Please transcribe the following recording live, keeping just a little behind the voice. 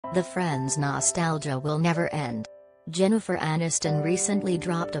The Friends nostalgia will never end. Jennifer Aniston recently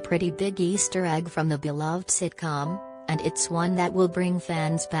dropped a pretty big Easter egg from the beloved sitcom, and it's one that will bring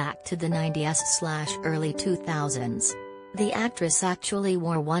fans back to the 90s/early 2000s. The actress actually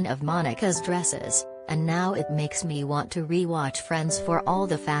wore one of Monica's dresses, and now it makes me want to rewatch Friends for all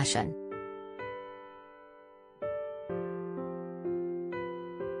the fashion.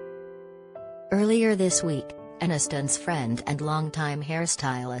 Earlier this week, Aniston's friend and longtime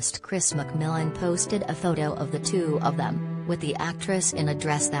hairstylist Chris McMillan posted a photo of the two of them, with the actress in a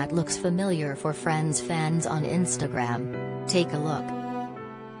dress that looks familiar for Friends fans on Instagram. Take a look.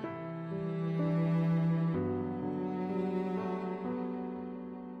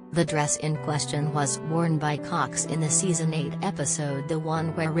 The dress in question was worn by Cox in the Season 8 episode The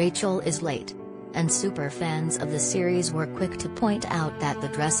One Where Rachel Is Late. And superfans of the series were quick to point out that the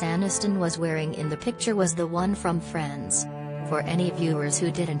dress Aniston was wearing in the picture was the one from Friends. For any viewers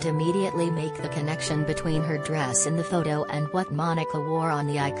who didn't immediately make the connection between her dress in the photo and what Monica wore on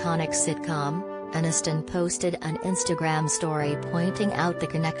the iconic sitcom, Aniston posted an Instagram story pointing out the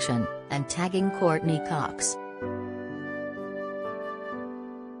connection, and tagging Courteney Cox.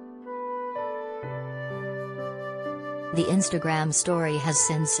 The Instagram story has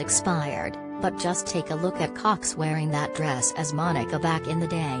since expired, but just take a look at Cox wearing that dress as Monica back in the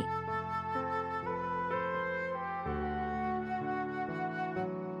day.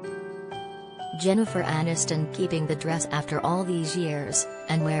 Jennifer Aniston keeping the dress after all these years,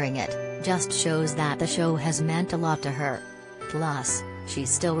 and wearing it, just shows that the show has meant a lot to her. Plus, she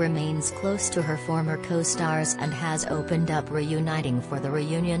still remains close to her former co-stars and has opened up reuniting for the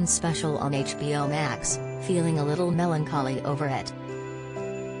reunion special on HBO Max, feeling a little melancholy over it.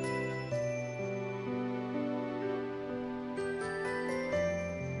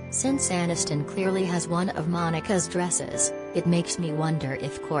 Since Aniston clearly has one of Monica's dresses, it makes me wonder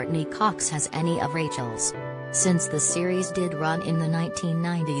if Courteney Cox has any of Rachel's. Since the series did run in the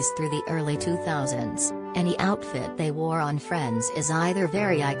 1990s through the early 2000s, any outfit they wore on Friends is either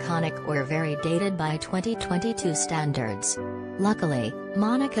very iconic or very dated by 2022 standards. Luckily,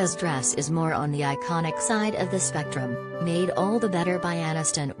 Monica's dress is more on the iconic side of the spectrum, made all the better by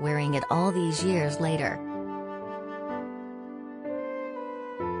Aniston wearing it all these years later.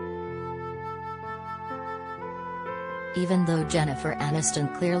 Even though Jennifer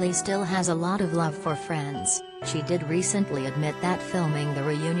Aniston clearly still has a lot of love for Friends, she did recently admit that filming the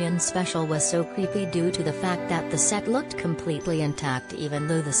reunion special was so creepy due to the fact that the set looked completely intact even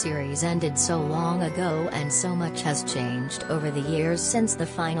though the series ended so long ago, and so much has changed over the years since the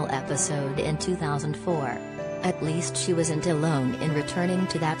final episode in 2004. At least she wasn't alone in returning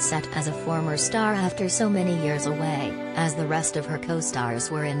to that set as a former star after so many years away, as the rest of her co-stars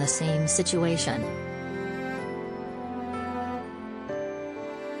were in the same situation.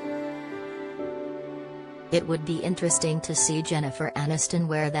 It would be interesting to see Jennifer Aniston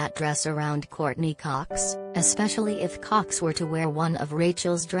wear that dress around Courteney Cox, especially if Cox were to wear one of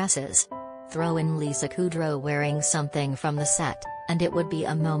Rachel's dresses. Throw in Lisa Kudrow wearing something from the set, and it would be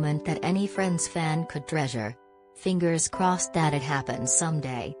a moment that any Friends fan could treasure. Fingers crossed that it happens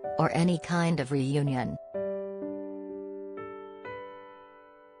someday, or any kind of reunion.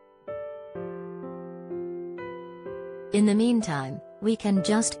 In the meantime, we can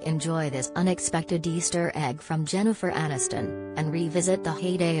just enjoy this unexpected Easter egg from Jennifer Aniston, and revisit the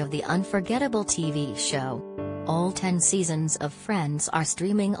heyday of the unforgettable TV show. All 10 seasons of Friends are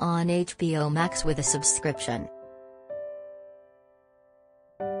streaming on HBO Max with a subscription.